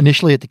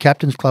 initially at the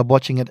Captain's Club,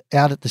 watching it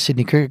out at the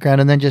Sydney Cricket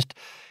Ground, and then just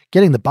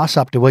getting the bus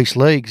up to East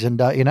Leagues and,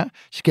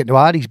 just getting to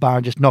Artie's Bar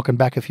and just knocking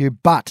back a few.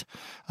 But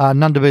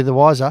none to be the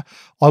wiser.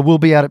 I will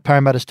be out at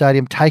Parramatta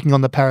Stadium taking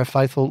on the Para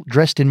Faithful,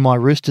 dressed in my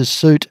Roosters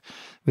suit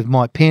with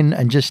my pin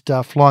and just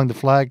flying the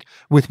flag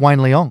with Wayne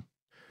Leong.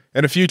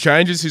 And a few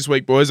changes this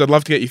week, boys. I'd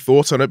love to get your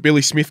thoughts on it.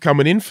 Billy Smith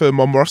coming in for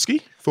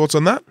Momorowski. Thoughts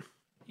on that?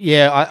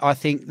 Yeah, I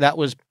think that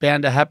was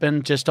bound to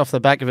happen just off the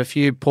back of a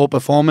few poor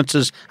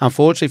performances,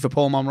 unfortunately, for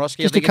Paul Momorowski.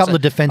 Just a couple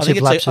of defensive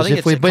lapses.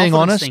 If we're being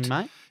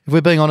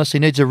honest, he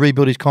needs to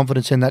rebuild his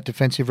confidence in that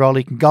defensive role.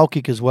 He can goal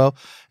kick as well.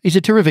 He's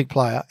a terrific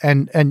player,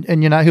 and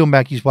he'll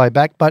make his way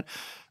back. But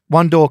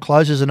one door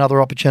closes,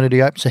 another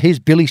opportunity opens. So here's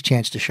Billy's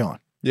chance to shine.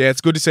 Yeah,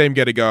 it's good to see him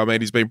get a go. I mean,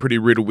 he's been pretty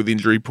riddled with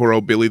injury, poor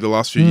old Billy, the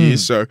last few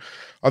years. So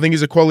I think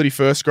he's a quality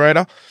first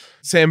grader.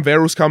 Sam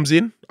Verrills comes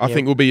in. I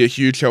think will be a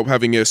huge help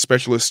having a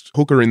specialist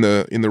hooker in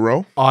the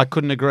role. I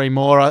couldn't agree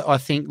more. I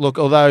think, look,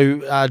 although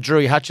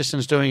Drewy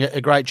Hutchison's doing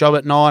a great job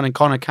at 9 and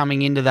kind of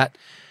coming into that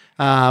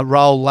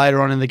role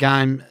later on in the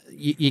game,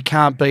 you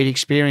can't beat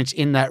experience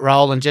in that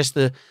role and just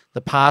the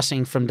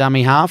passing from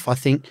dummy half. I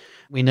think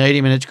we need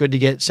him, and it's good to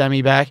get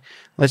Sammy back.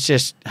 Let's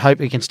just hope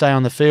he can stay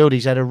on the field.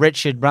 He's had a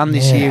wretched run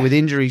this year with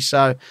injuries,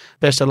 so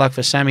best of luck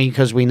for Sammy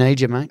because we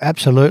need you, mate.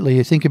 Absolutely.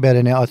 You think about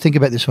it now. I think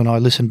about this when I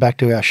listen back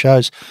to our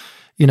shows.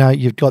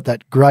 You've got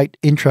that great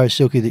intro,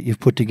 Silky, that you've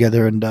put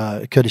together, and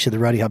courtesy of the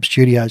Radio Hub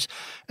Studios,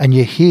 and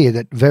you hear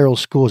that Verrill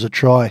scores a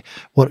try.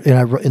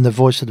 In the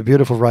voice of the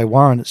beautiful Ray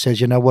Warren, it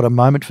says, what a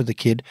moment for the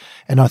kid.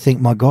 And I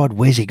think, my God,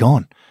 where's he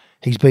gone?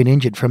 He's been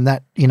injured from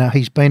that.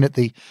 He's been at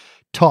the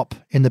top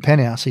in the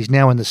penthouse. He's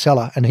now in the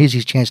cellar, and here's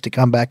his chance to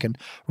come back and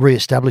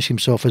re-establish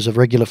himself as a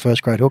regular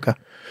first-grade hooker.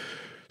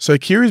 So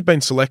Kiri's been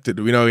selected.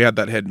 We know he had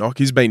that head knock.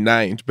 He's been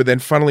named. But then,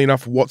 funnily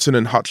enough, Watson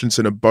and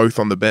Hutchinson are both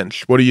on the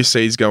bench. What do you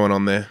see is going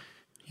on there?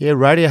 Yeah,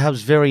 Radio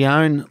Hub's very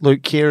own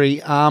Luke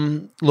Keary.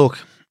 Look,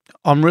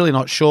 I'm really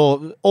not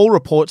sure. All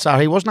reports are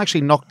he wasn't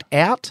actually knocked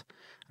out,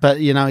 but,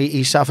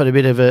 he suffered a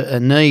bit of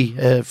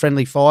a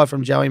friendly fire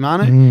from Joey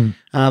Manu.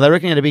 They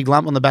reckon he had a big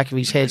lump on the back of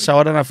his head, so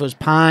I don't know if it was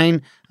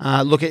pain.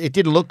 Look, it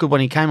didn't look good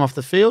when he came off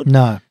the field.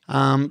 No.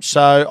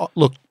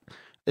 Look,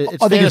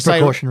 it's I think it's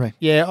precautionary.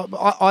 Yeah,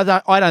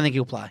 I don't think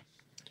he'll play.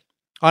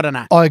 I don't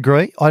know. I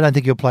agree. I don't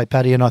think he'll play,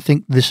 Paddy, and I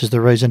think this is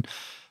the reason.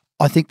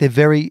 I think they're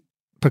very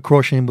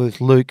precautionary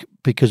with Luke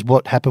because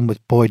what happened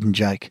with Boyd and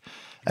Jake.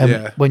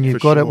 And when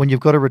you've got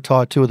to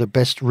retire two of the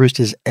best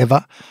Roosters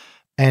ever,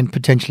 and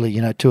potentially,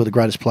 two of the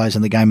greatest players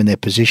in the game in their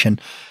position,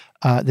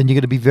 then you're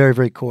going to be very,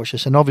 very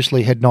cautious. And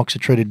obviously head knocks are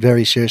treated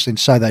very seriously, and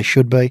so they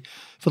should be.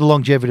 For the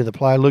longevity of the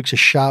player, Luke's a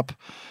sharp,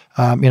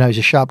 he's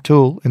a sharp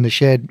tool in the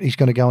shed. He's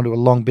going to go into a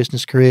long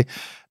business career.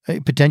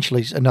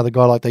 Potentially another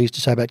guy like they used to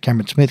say about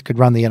Cameron Smith could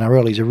run the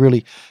NRL. He's a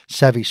really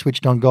savvy,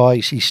 switched-on guy.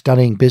 He's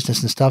studying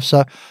business and stuff.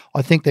 So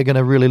I think they're going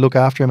to really look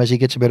after him as he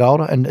gets a bit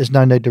older, and there's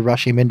no need to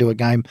rush him into a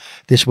game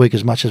this week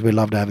as much as we'd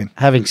love to have him.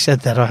 Having said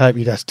that, I hope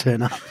he does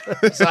turn up.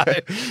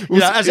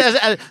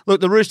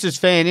 Look, the Roosters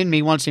fan in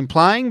me wants him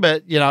playing,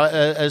 but,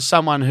 as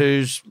someone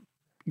who's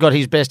got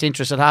his best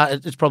interest at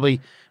heart, it's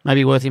probably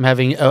maybe worth him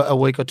having a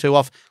week or two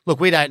off. Look,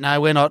 we don't know.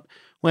 We're not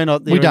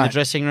there in the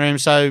dressing room,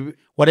 so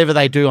whatever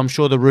they do, I'm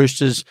sure the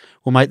Roosters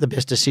will make the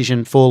best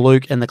decision for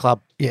Luke and the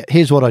club. Yeah,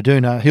 here's what I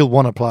do know. He'll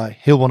want to play.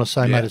 He'll want to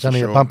say, mate, it's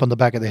only a bump on the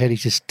back of the head.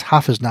 He's just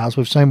tough as nails.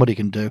 We've seen what he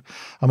can do.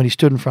 I mean, he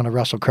stood in front of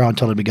Russell Crowe and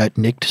told him to go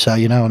nicked, so,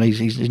 and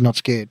he's not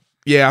scared.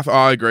 Yeah,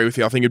 I agree with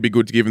you. I think it'd be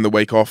good to give him the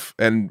week off.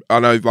 And I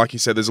know, like you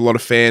said, there's a lot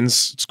of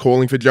fans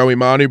calling for Joey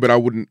Manu, but I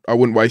wouldn't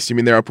waste him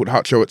in there. I put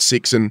Hutcho at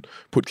 6 and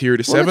put Kiri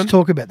to 7. Let's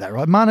talk about that,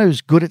 right?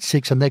 Manu's good at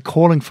 6 and they're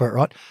calling for it,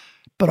 right?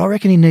 But I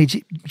reckon he needs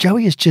it.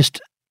 Joey is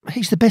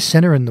he's the best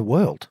centre in the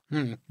world.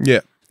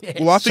 Yeah.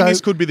 Well, I think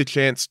this could be the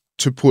chance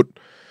to put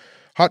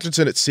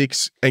Hutchinson at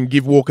 6 and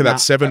give Walker that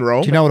 7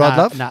 role. Do you know what I'd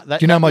love? Do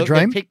you know my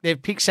dream?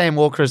 They've picked Sam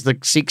Walker as the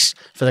 6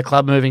 for the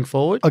club moving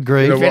forward.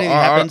 Agreed. If anything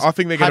happens, I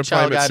think they're going to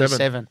play him at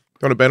 7.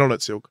 You want to bet on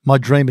it, Silk? My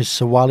dream is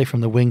Sawali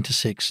from the wing to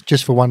 6,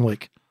 just for 1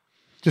 week.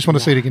 Just want to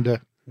see what he can do.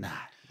 Nah.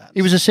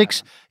 He was a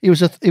 6. He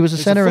was a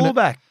centre. He's a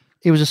fullback.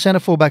 He was a centre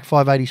fullback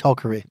 5'8" his whole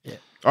career. Yeah.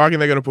 I reckon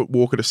they're going to put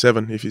Walker to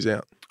 7 if he's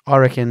out. I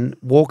reckon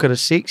Walker to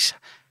 6,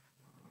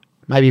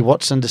 maybe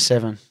Watson to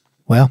 7.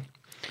 Well,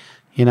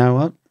 you know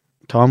what?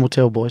 Time will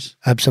tell, boys.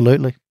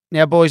 Absolutely.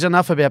 Now, boys,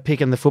 enough about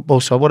picking the football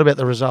side. What about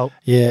the result?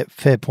 Yeah,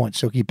 fair point,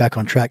 Silky. Back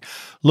on track.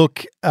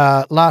 Look,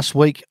 last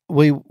week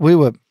we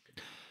were...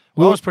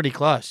 I was pretty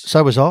close.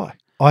 So was I.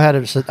 I had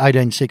it at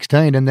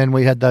 18-16, and then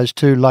we had those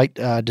two late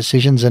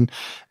decisions, and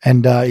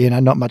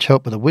not much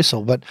help with a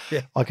whistle. But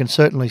I can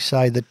certainly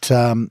say that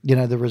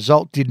the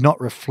result did not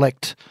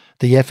reflect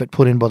the effort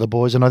put in by the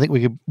boys, and I think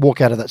we could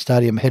walk out of that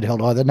stadium head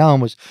held high. That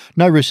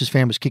no Roosters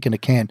fan was kicking a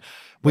can.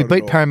 We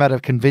beat Parramatta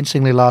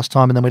convincingly last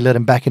time, and then we let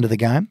them back into the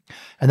game,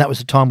 and that was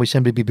the time we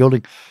seemed to be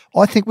building.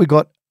 I think we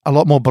got a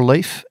lot more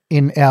belief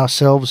in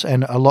ourselves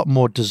and a lot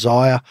more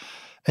desire,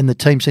 and the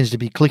team seems to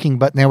be clicking,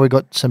 but now we've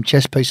got some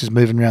chess pieces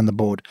moving around the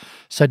board.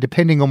 So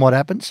depending on what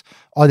happens,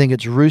 I think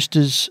it's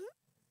Roosters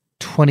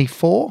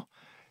 24,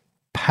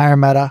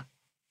 Parramatta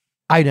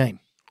 18.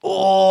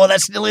 Oh,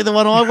 that's nearly the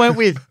one I went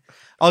with.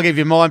 I'll give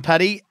you mine,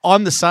 Paddy.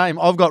 I'm the same.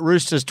 I've got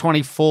Roosters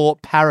 24,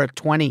 Parra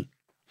 20.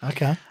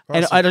 Okay.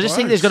 And I just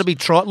think there's got to be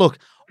try. Look,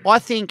 I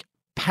think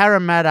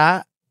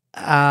Parramatta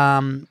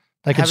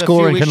they can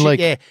score and can leak.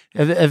 Yeah,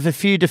 have a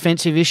few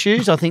defensive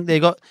issues. I think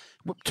they've got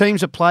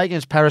teams that play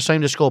against Parra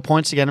seem to score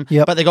points against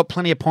them, but they've got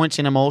plenty of points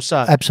in them also.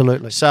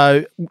 Absolutely.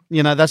 So,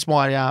 that's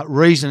my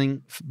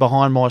reasoning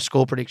behind my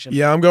score prediction.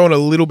 Yeah, I'm going a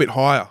little bit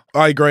higher.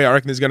 I agree. I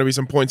reckon there's going to be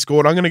some points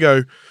scored. I'm going to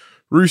go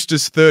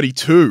Roosters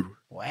 32.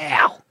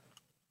 Wow.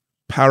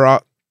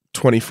 Parra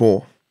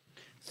 24.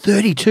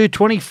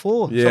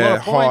 32-24. Yeah, a lot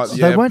of points.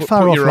 They weren't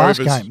far off last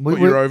game. Put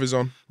your overs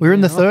on. We were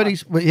in the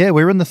 30s. We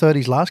were in the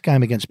 30s last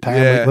game against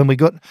Parra when we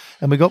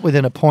got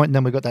within a point, and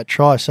then we got that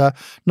try. So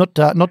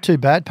not too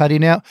bad, Paddy.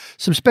 Now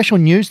some special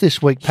news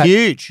this week, Pat,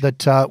 huge,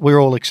 that we're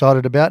all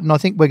excited about, and I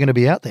think we're going to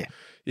be out there.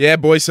 Yeah,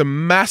 boys,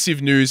 some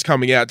massive news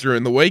coming out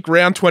during the week.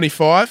 Round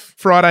 25,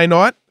 Friday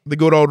night, the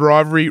good old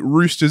rivalry,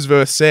 Roosters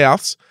versus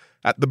Souths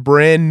at the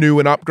brand new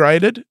and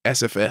upgraded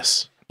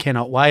SFS.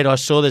 Cannot wait. I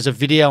saw there's a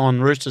video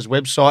on Roosters'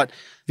 website.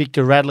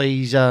 Victor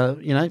Radley's,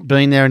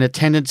 been there in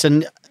attendance.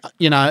 And,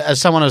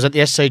 as someone who was at the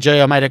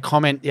SCG, I made a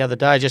comment the other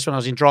day just when I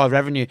was in Drive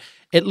Avenue.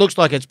 It looks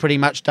like it's pretty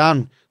much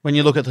done when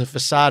you look at the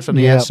facade from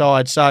the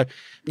outside. So,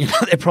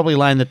 they're probably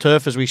laying the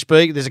turf as we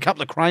speak. There's a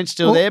couple of cranes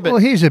still there, but,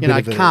 here's a bit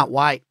of can't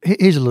wait.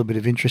 Here's a little bit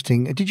of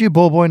interesting. Did you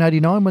ball boy in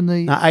 89 when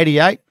the...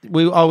 88.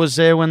 I was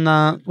there when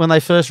they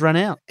first ran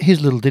out. Here's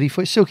a little ditty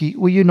for you. Silky,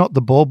 were you not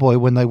the ball boy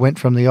when they went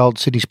from the old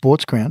City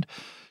Sports Ground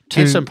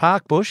Henson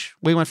Park, Bush.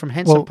 We went from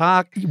Henson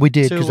Park. We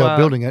did because they were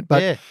building it.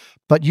 But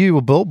you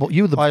were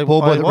you were the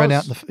ball boy that ran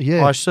out.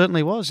 I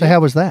certainly was. So how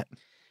was that?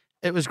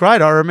 It was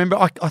great. I remember.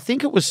 I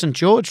think it was St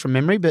George from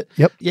memory, but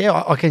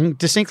I can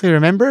distinctly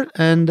remember it.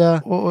 And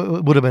it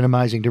would have been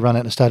amazing to run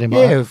out in a stadium.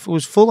 Yeah, it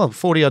was full of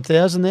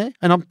 40,000 there,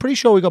 and I'm pretty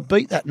sure we got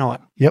beat that night.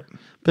 Yep.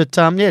 But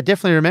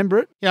definitely remember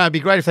it. It'd be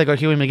great if they got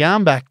Huey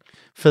McGowan back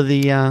for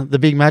the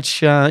big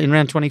match in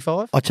round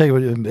 25. I tell you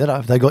what, even better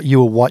if they got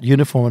you a white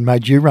uniform and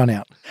made you run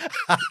out.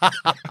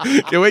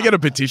 Can we get a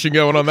petition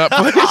going on that,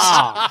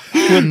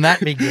 please? Wouldn't that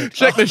be good?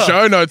 Check the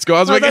show notes,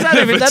 guys. They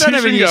don't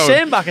even use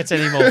sand buckets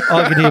anymore.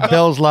 I can hear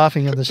Bells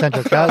laughing on the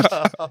Central Coast.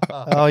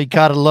 Oh, he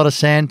carted a lot of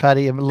sand,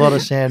 Paddy. A lot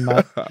of sand,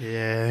 mate.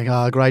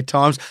 Yeah, great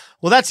times.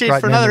 Well, that's it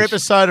for another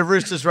episode of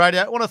Roosters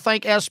Radio. I want to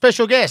thank our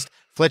special guest,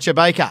 Fletcher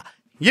Baker.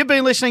 You've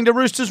been listening to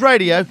Roosters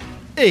Radio,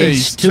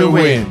 East to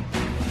win.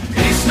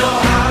 East know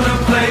how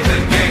to play the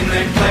game,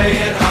 they play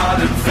it hard.